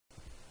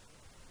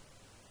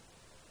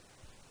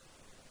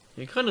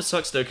It kind of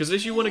sucks though, because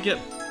if you want to get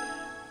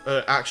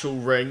actual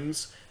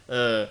rings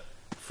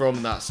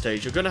from that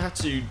stage, you're going to have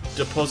to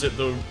deposit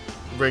the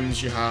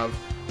rings you have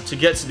to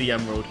get to the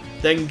emerald,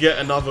 then get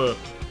another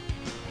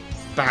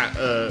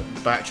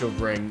batch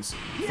of rings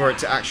for it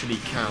to actually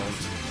count.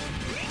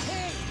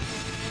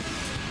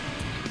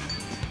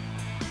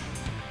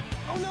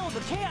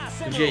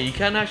 But yeah, you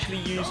can actually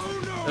use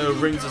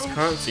rings as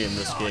currency in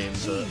this game,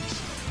 but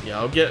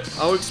yeah,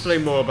 I'll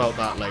explain more about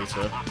that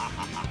later.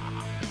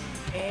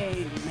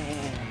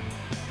 Amen.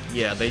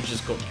 Yeah, they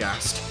just got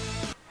gassed.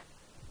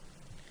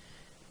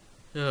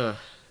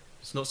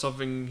 It's not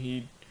something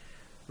he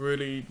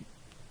really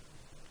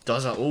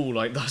does at all.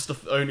 Like, that's the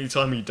only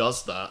time he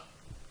does that.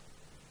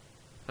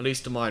 At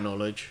least to my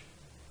knowledge.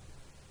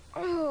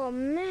 Oh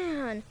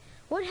man,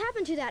 what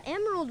happened to that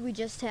emerald we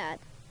just had?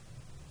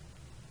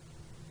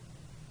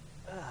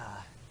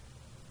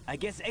 I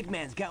guess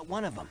Eggman's got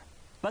one of them,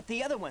 but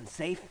the other one's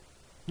safe.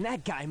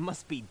 That guy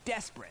must be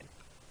desperate.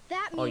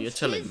 That means Oh, you're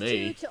telling his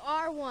me. 2 to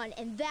our 1,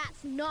 and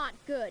that's not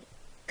good.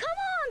 Come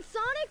on,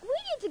 Sonic, we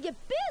need to get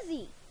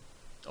busy.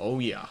 Oh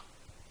yeah.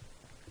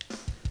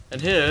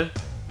 And here,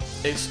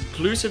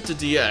 exclusive to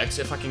DX,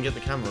 if I can get the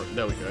camera,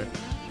 there we go.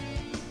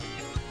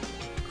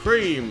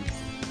 Cream.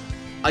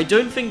 I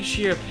don't think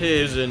she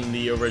appears in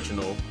the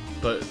original,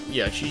 but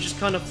yeah, she just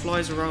kind of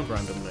flies around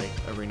randomly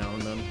every now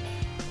and then.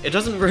 It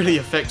doesn't really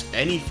affect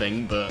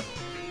anything, but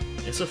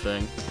it's a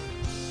thing.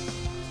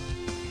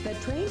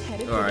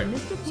 Alright,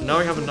 so now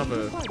we have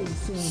another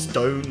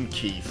stone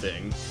key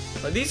thing.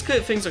 Like, these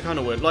things are kind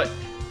of weird. Like,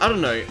 I don't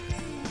know.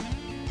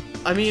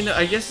 I mean,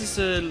 I guess it's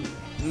a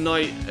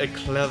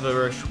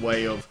cleverish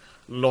way of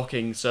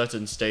locking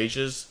certain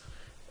stages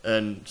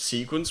and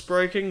sequence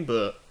breaking,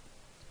 but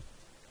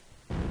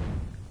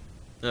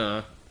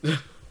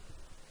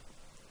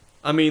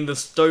I mean, the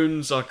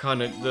stones are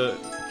kind of, the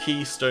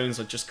key stones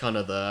are just kind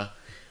of there,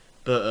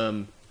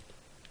 but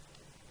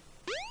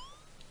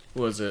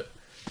what was it?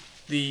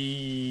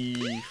 The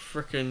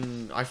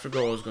frickin', I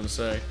forgot what I was gonna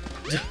say.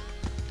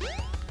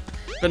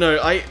 But no,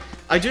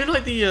 I do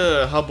like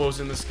the hub walls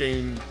in this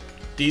game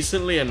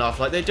decently enough.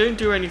 Like, they don't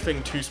do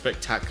anything too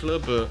spectacular,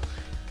 but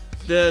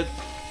they're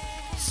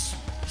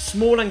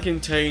small and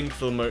contained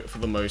for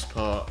the most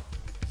part.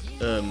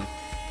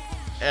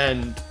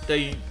 And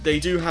they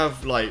do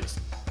have like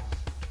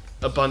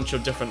a bunch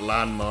of different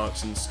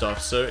landmarks and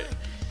stuff, so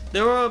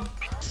there are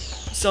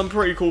some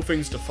pretty cool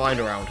things to find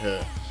around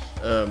here.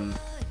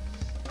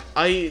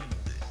 I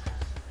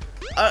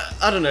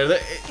don't know,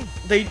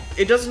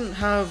 it doesn't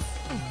have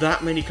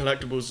that many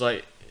collectibles.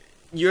 Like,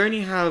 you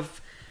only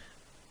have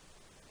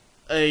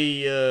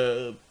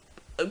a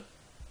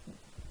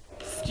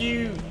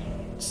few,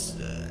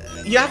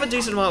 you have a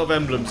decent amount of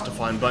emblems to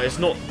find, but it's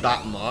not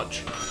that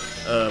much.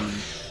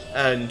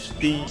 And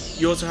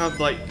you also have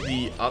like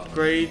the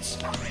upgrades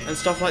and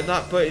stuff like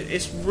that, but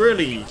it's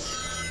really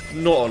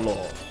not a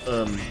lot.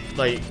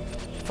 Like,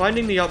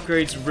 finding the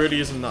upgrades really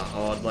isn't that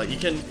hard. Like, you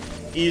can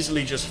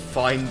easily just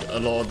find a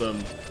lot of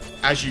them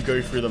as you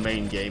go through the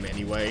main game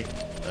anyway,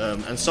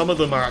 and some of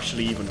them are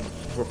actually even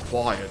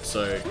required,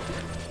 so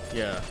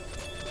yeah,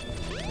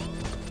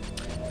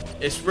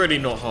 it's really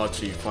not hard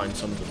to find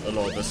a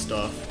lot of this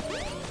stuff.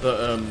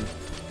 But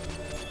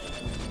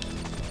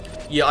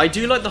yeah, I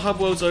do like the hub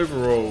worlds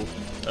overall.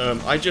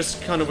 I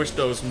just kind of wish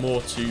there was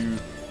more to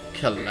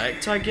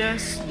collect, I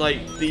guess.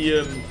 Like,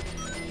 the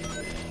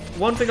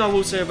one thing I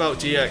will say about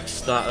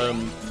DX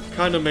that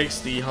kind of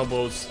makes the hub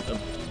worlds a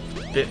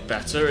bit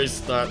better is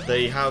that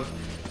they have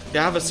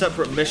a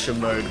separate mission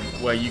mode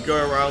where you go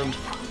around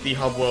the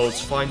hub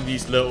worlds, find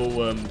these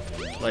little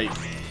like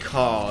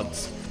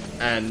cards,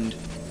 and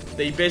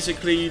they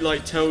basically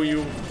like tell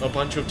you a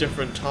bunch of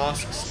different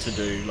tasks to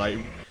do. Like,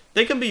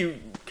 they can be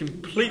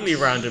completely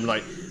random,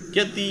 like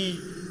get the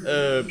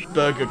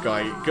burger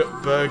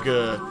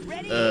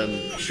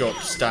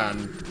shop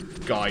stand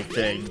guy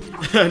thing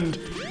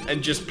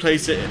and just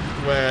place it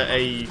where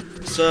a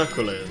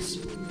circle is,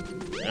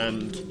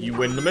 and you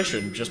win the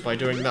mission just by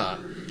doing that.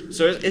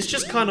 So it's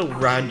just kind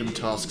of random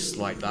tasks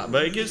like that,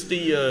 but it gives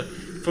the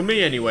for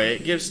me anyway,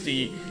 it gives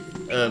the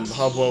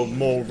hub world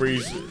more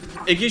reason.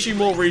 It gives you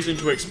more reason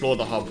to explore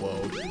the hub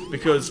world,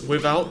 because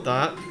without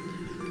that,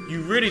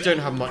 you really don't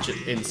have much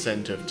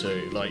incentive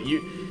to. Like,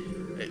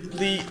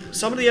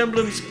 some of the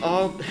emblems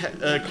are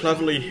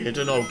cleverly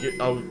hidden.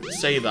 I'll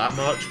say that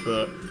much,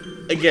 but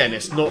again,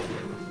 it's not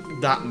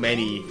that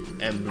many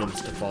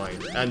emblems to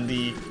find, and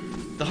the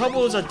hub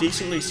worlds are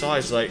decently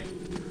sized. Like,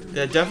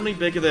 they're definitely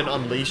bigger than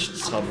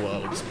Unleashed's hub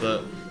worlds,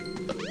 but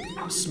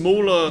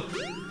smaller.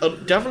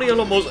 Definitely a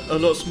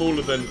lot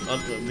smaller than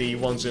the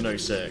ones in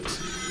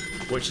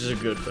 06, which is a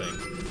good thing.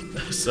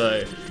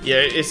 So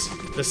yeah, it's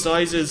the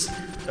size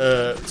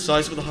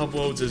for the hub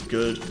worlds is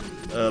good.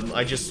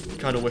 I just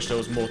kind of wish there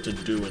was more to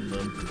do in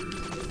them.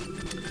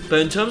 But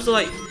in terms of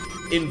like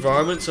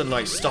environments and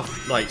like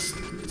stuff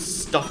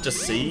to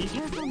see,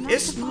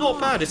 it's not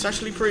bad. It's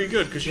actually pretty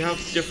good because you have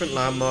different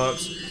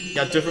landmarks, you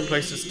have different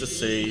places to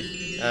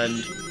see,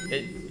 and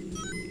it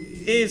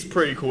is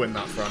pretty cool in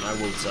that front, I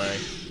will say.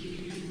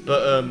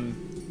 But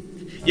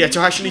yeah, to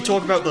actually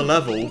talk about the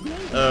level,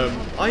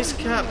 Ice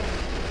Cap,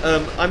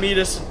 I mean,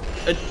 it's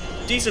a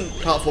decent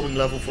platforming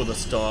level for the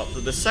start,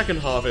 but the second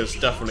half is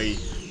definitely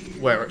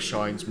where it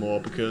shines more,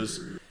 because,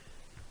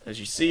 as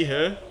you see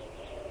here,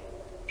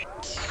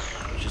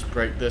 just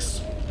break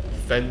this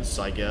fence,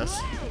 I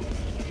guess,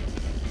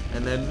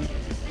 and then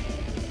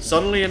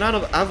suddenly an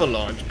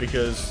avalanche,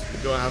 because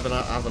you gotta have an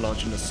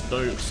avalanche in the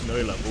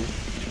snow level.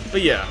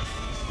 But yeah,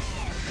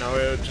 now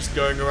we're just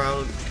going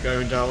down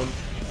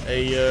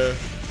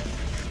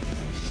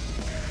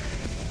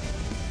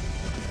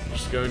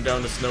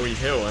a snowy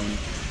hill and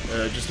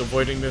just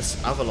avoiding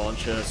this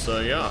avalanche here. So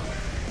yeah.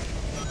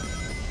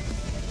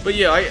 But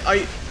yeah,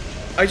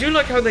 I do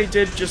like how they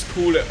did just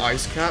call it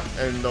Ice Cap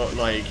and not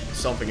like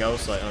something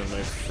else, like, I don't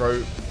know,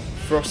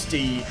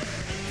 frosty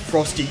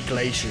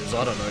glaciers.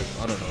 I don't know.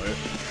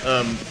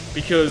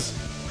 Because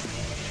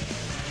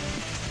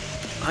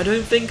I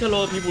don't think a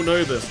lot of people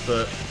know this,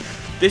 but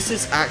this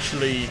is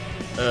actually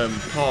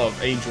part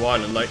of Angel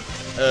Island. Like,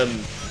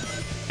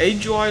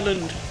 Angel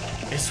Island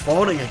is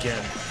falling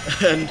again,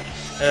 and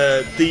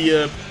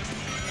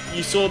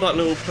you saw that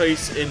little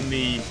place in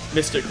the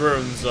Mystic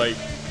Ruins, like,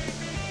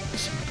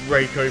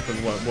 break open.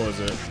 What was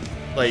it?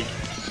 Like,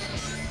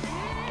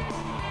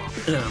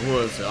 what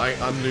was it?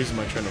 I'm losing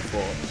my train of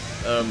thought.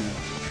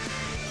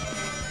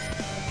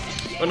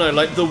 Oh no,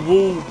 like the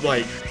wall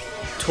like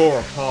tore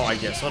apart, I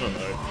guess, I don't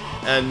know,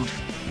 and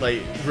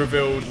like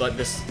revealed like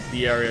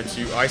the area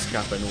to Ice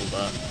Cap and all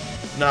that.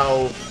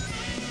 Now,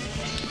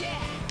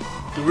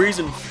 the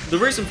reason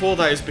for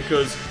that is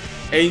because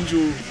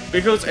Angel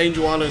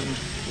Island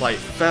like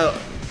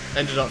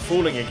ended up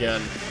falling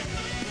again.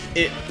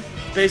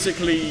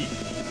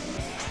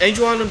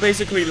 Angel Island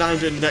basically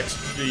landed next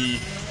to the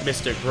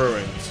Mystic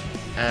Ruins,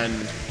 and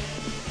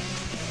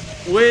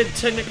we're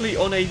technically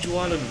on Angel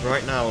Island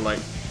right now. Like,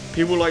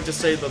 people like to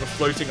say that the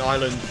floating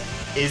island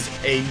is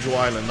Angel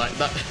Island. Like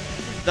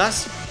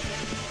that's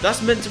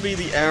meant to be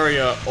the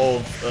area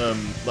of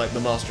like the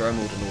Master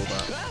Emerald and all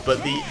that.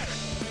 But the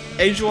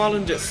Angel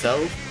Island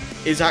itself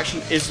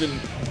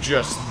isn't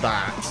just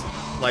that.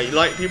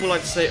 Like people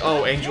like to say,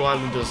 oh, Angel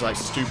Island is like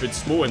stupid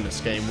small in this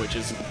game, which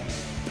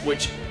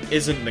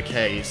isn't the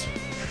case,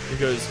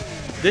 because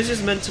this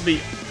is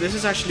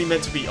actually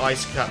meant to be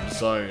Ice Cap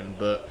Zone,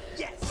 but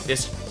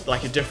it's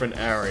like a different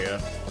area.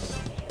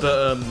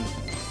 But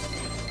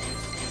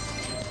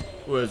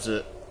what is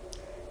it?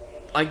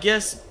 I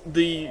guess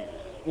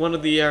one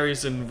of the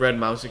areas in Red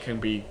Mountain can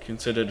be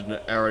considered an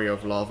area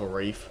of lava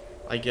reef,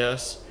 I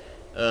guess.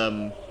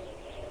 Yeah,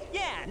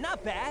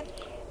 not bad.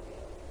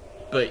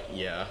 But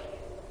yeah.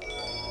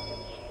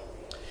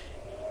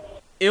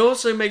 It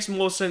also makes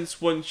more sense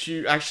once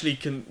you actually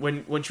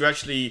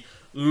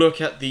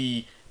look at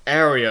the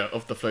area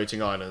of the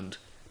floating island.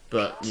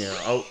 But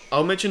yeah,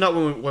 I'll mention that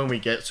when we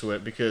get to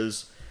it,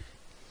 because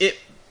it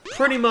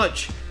pretty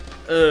much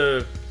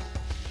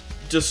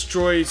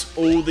destroys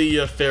all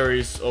the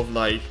theories of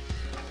like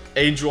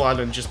Angel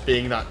Island just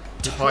being that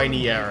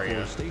tiny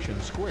area.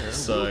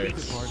 So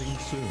if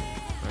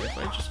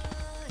I just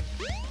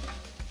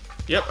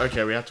yep,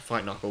 okay, we have to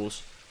fight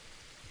Knuckles.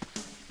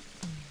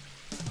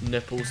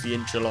 Nipples the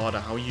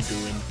enchilada, how you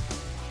doing?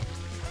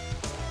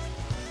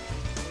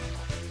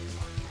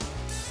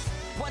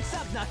 What's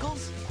up,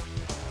 Knuckles?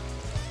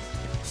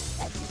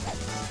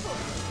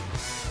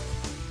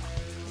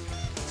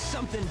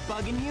 Something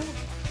bugging you?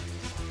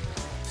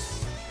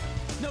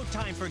 No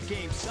time for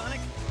games, Sonic.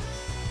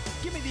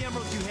 Give me the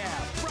emeralds you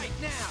have, right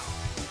now.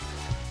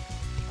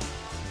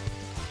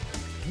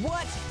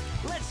 What?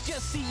 Let's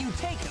just see you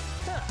take them.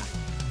 Huh.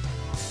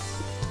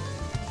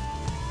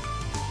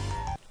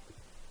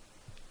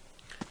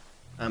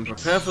 And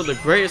prepare for the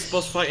greatest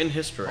boss fight in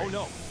history. Oh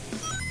no.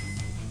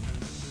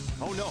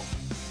 Oh no.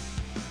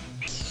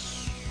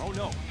 Oh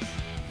no.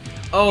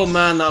 Oh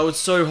man, that was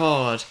so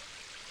hard.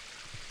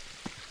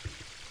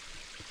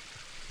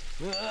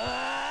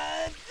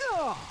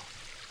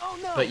 Oh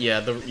no. But yeah,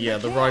 the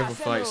rival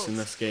fights in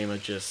this game are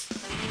just...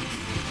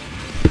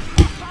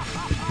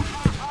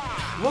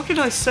 What can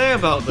I say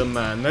about them,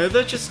 man? No,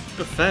 they're just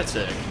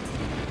pathetic.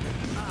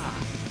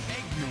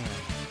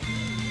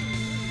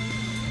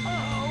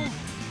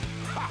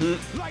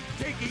 Like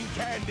taking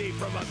candy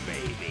from a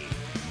baby.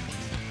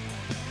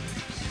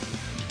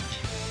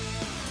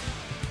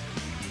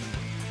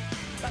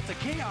 That's a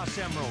Chaos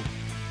Emerald.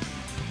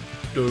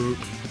 Dope.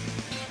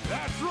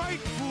 That's right,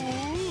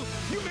 fool!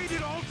 You made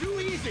it all too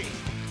easy!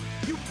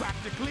 You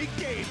practically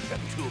gave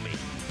them to me!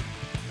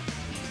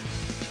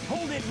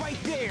 Hold it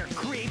right there,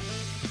 creep!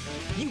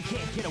 You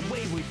can't get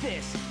away with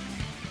this!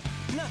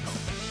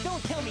 Knuckles,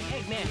 don't tell me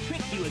Eggman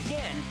tricked you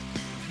again!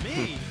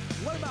 Me?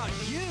 What about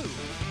you?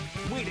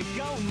 Way to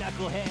go,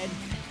 Knucklehead!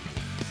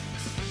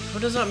 How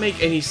does that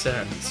make any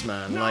sense,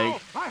 man? No,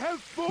 Like, I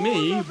have 4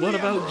 me? lovely What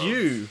about emeralds.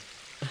 you?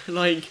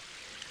 Like,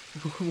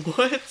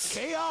 what?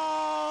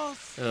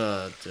 Chaos!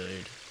 Oh,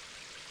 dude.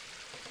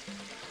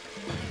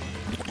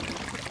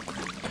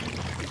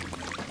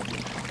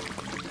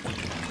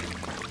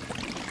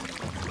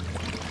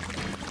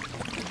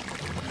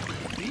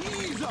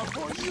 These these are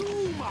for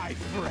you, my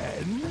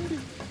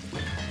friend.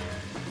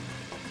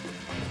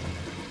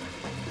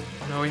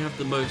 Now we have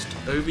the most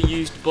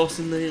overused boss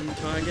in the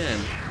entire game.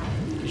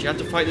 You have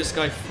to fight this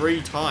guy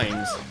 3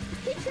 times,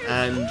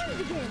 and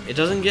it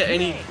doesn't get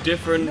any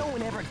different. No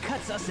one ever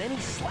cuts us any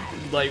slack.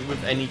 Like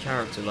with any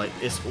character, like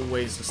it's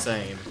always the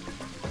same.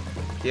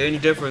 The only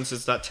difference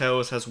is that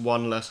Tails has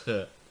 1 less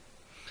hit.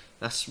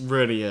 That's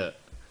really it.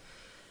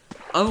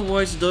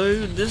 Otherwise though,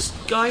 this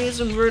guy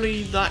isn't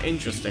really that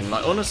interesting.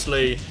 Like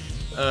honestly,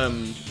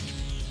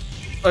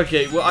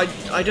 okay, well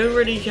I don't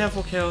really care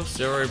for Chaos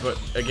Zero, but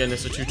again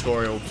it's a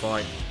tutorial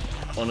fight,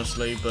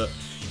 honestly, but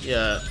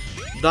yeah.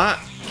 That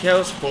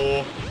Chaos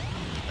 4,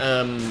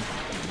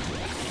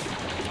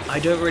 I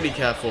don't really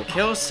care for.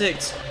 Chaos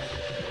 6,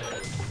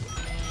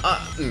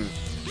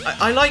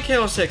 I like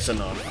Chaos 6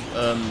 enough.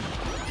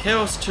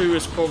 Chaos 2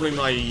 is probably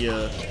my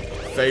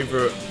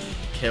favorite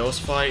Chaos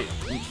fight,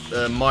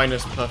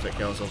 minus Perfect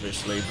Chaos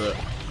obviously, but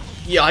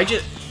yeah, I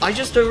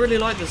just don't really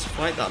like this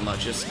fight that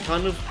much. It's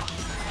kind of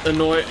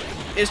annoying.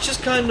 It's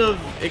just kind of,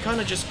 it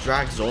kind of just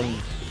drags on,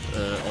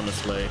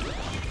 honestly.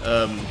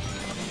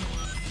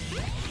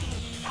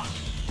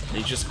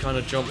 You just kind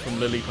of jump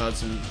from lily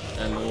pads and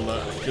all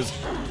that, because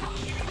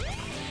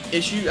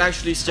if you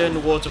actually stay in the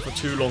water for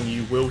too long,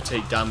 you will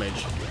take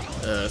damage.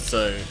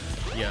 So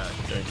yeah,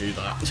 don't do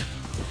that.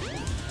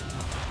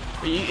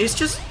 It's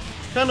just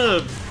kind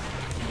of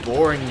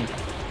boring.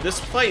 This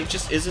fight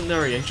just isn't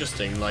very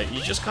interesting. Like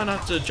you just kind of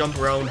have to jump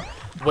around,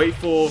 wait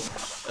for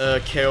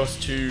Chaos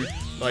to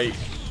like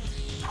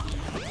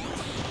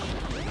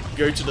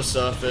go to the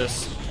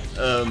surface,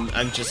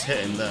 and just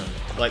hit him then.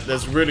 Like,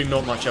 there's really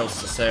not much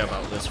else to say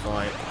about this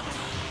fight.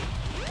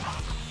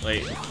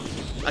 Like,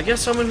 I guess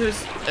someone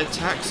whose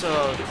attacks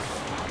are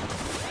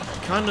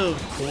kind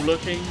of cool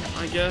looking,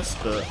 I guess,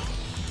 but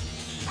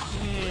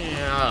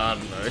yeah, I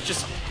don't know. It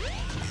just,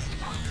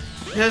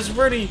 there's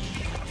really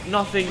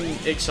nothing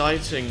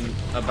exciting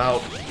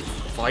about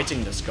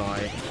fighting this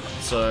guy.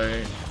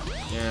 So,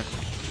 yeah.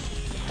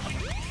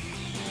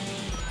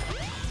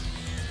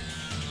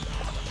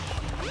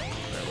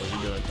 What are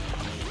you doing?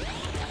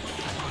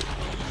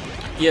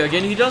 Yeah,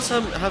 again, he does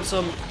have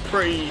some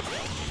pretty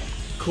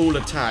cool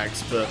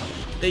attacks, but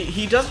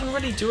he doesn't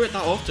really do it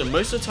that often.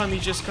 Most of the time, he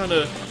just kind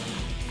of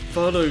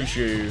follows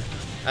you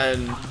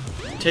and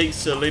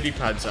takes the lily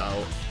pads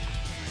out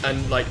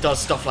and like does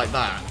stuff like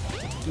that.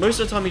 Most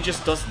of the time, he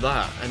just does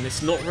that, and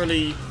it's not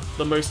really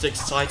the most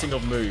exciting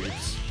of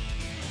moves.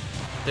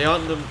 Those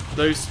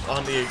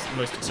aren't the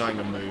most exciting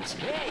of moves.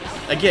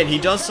 Again, he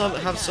does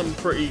have some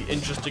pretty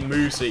interesting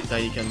moves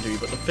that he can do,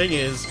 but the thing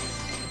is,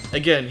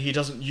 again, he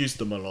doesn't use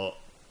them a lot.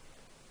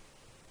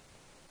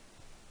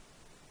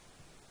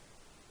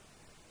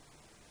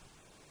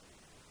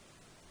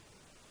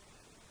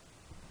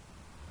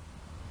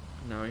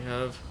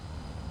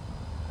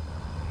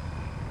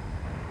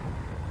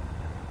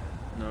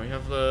 Now we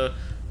have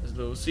this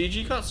little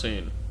CG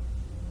cutscene.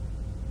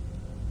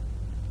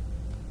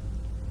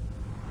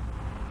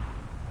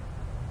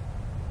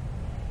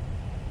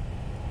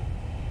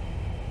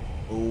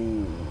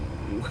 Ooh.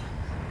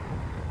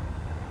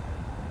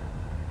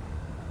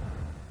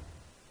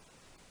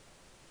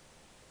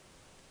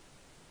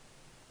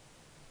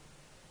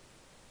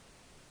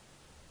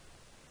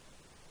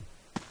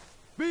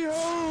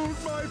 Behold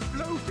my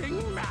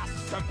floating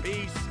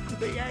masterpiece,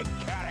 the egg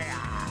carrier.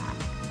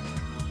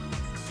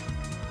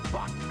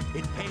 But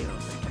it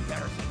pales in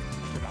comparison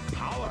to the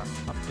power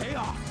of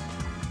chaos.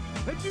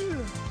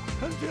 Adieu,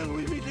 until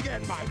we meet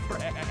again, my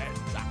friends.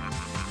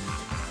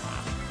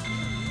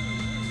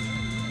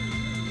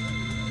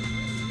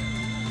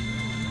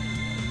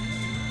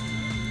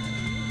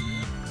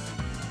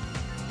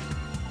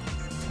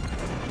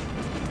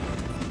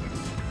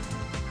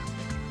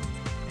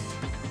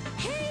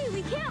 Hey,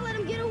 we can't let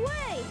him get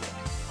away!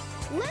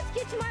 Let's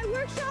get to my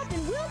workshop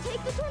and we'll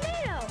take the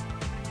tornado!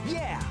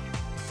 Yeah.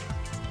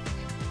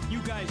 You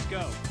guys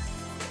go.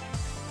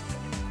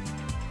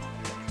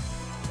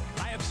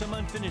 I have some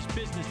unfinished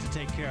business to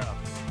take care of.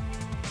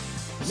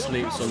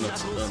 Sleeps on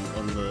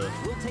the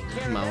We'll take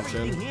care of mountain.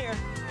 everything here.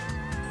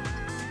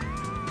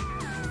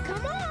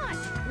 Come on!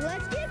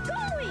 Let's get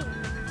going!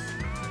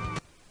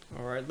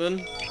 Alright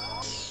then.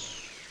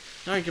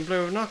 Now you can play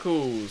with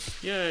Knuckles!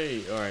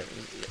 Yay! Alright.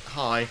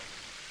 Hi.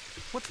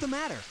 What's the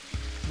matter?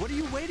 What are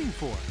you waiting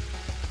for?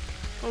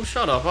 Oh,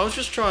 shut up. I was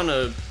just trying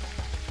to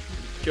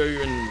go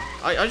and...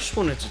 I just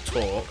wanted to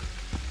talk.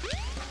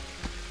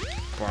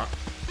 What?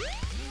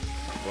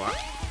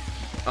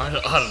 I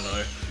don't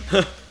know.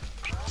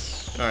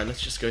 Alright,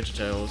 let's just go to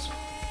Tails.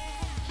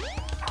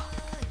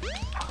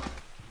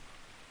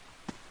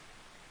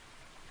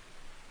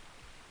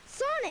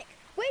 Sonic,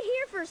 wait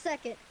here for a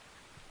second.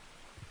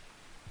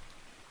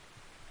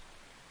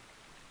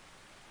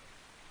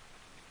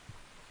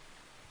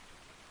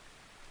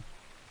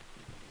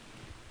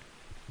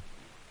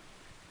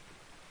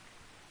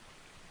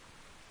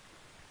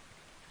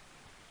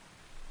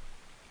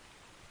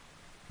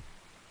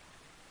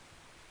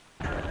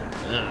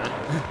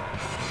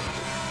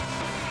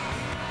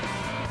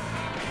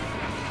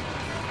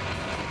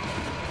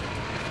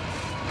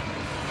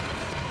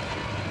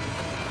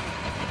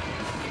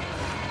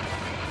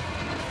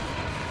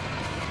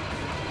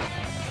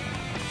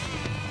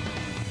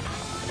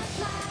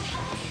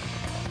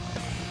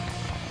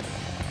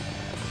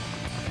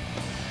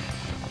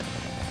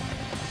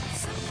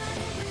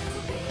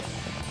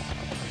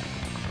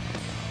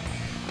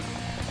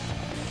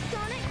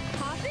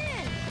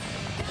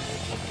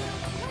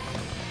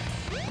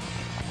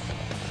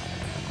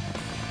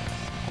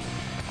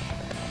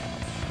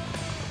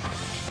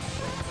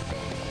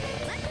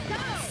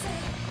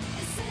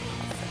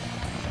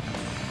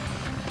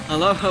 I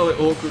love how it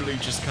awkwardly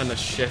just kind of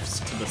shifts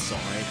to the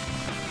side.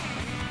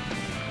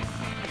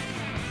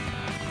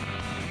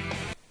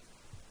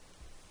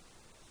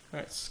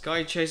 Alright,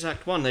 Sky Chase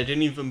Act 1. They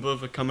didn't even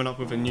bother coming up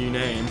with a new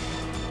name.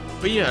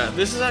 But yeah,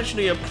 this is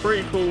actually a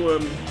pretty cool,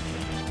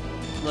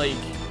 like,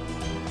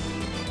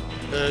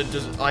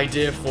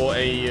 idea for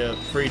a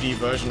 3D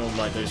version of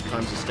like those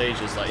kinds of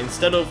stages. Like,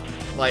 instead of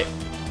like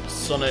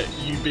Sonic,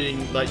 you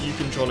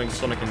controlling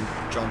Sonic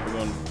and jumping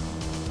on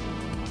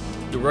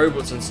the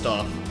robots and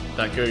stuff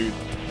that go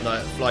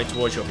like fly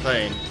towards your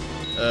plane,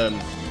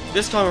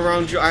 this time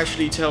around you're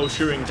actually Tail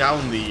shooting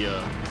down the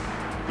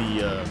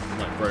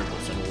like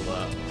robots and all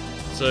that.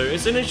 So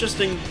it's an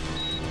interesting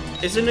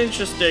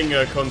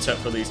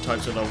concept for these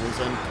types of levels,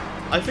 and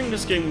I think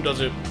this game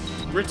does it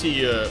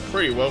pretty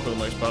well for the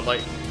most part.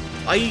 Like,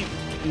 I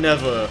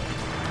never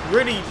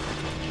really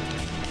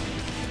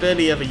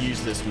barely ever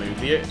use this move.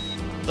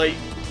 Like,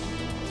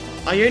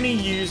 I only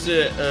use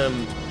it.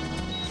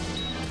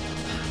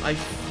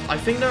 I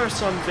think there are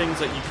some things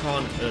that you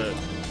can't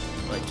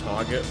like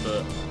target,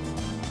 but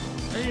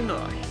I don't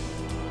know.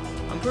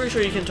 I'm pretty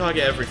sure you can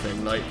target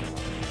everything. Like,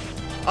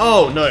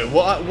 oh no,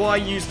 what I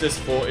use this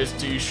for is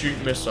to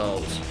shoot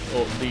missiles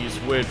or these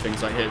weird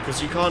things I hit,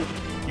 because you can't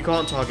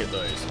target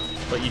those,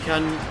 but you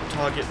can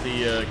target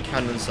the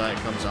cannons that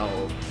it comes out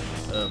of.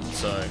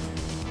 So,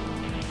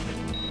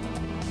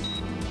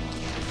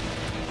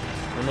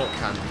 well, not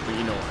cannons, but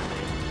you know what I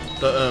mean.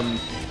 But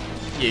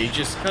yeah, you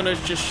just kind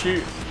of just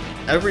shoot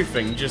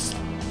everything. Just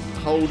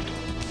hold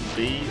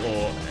B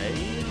or A, I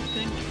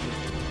think.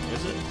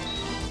 Is it?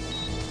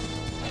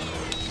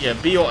 Yeah,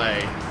 B or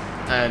A,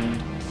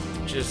 and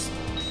just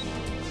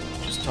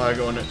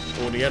target on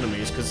all the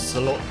enemies, because it's a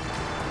lot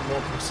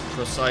more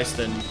precise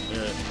than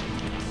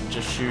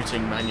just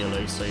shooting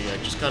manually. So yeah,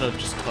 just kind of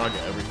target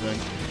everything,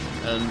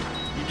 and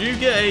you do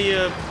get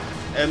a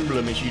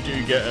emblem if you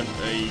do get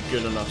a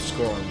good enough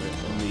score on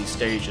these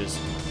stages,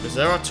 because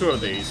there are 2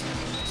 of these.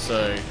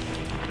 So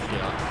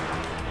yeah,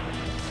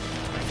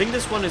 I think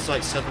this one is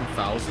like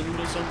 7,000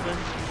 or something.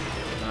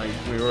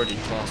 We already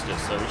passed it,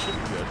 so it should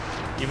be good.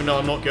 Even though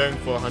I'm not going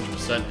for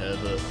 100% here,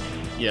 but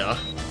yeah.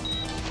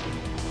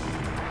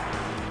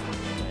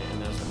 Okay,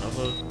 and there's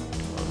another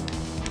one.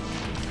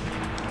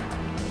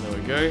 And there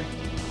we go.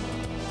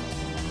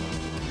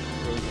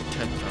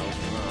 10,000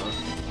 now.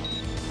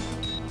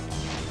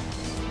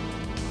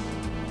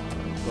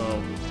 Well,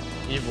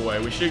 either way,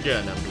 we should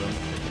get an emblem.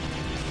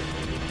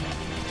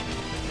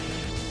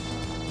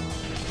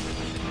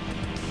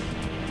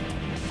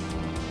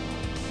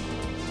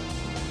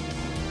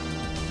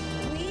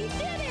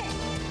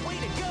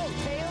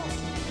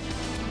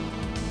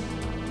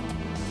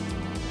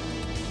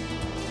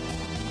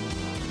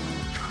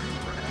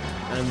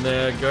 And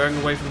they're going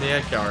away from the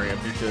air carrier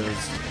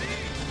because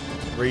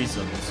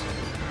reasons.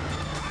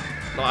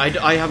 But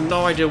I have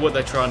no idea what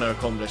they're trying to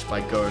accomplish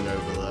by going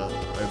over there.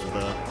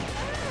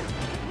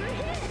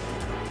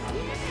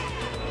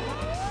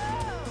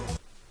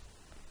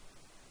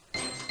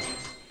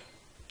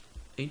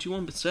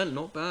 81%,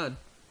 not bad.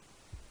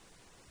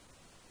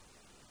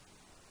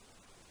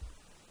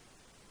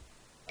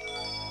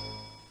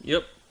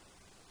 Yep.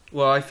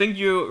 Well, I think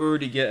you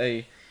already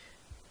get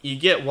you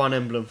get 1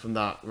 emblem from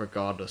that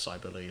regardless, I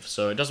believe.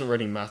 So it doesn't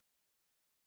really matter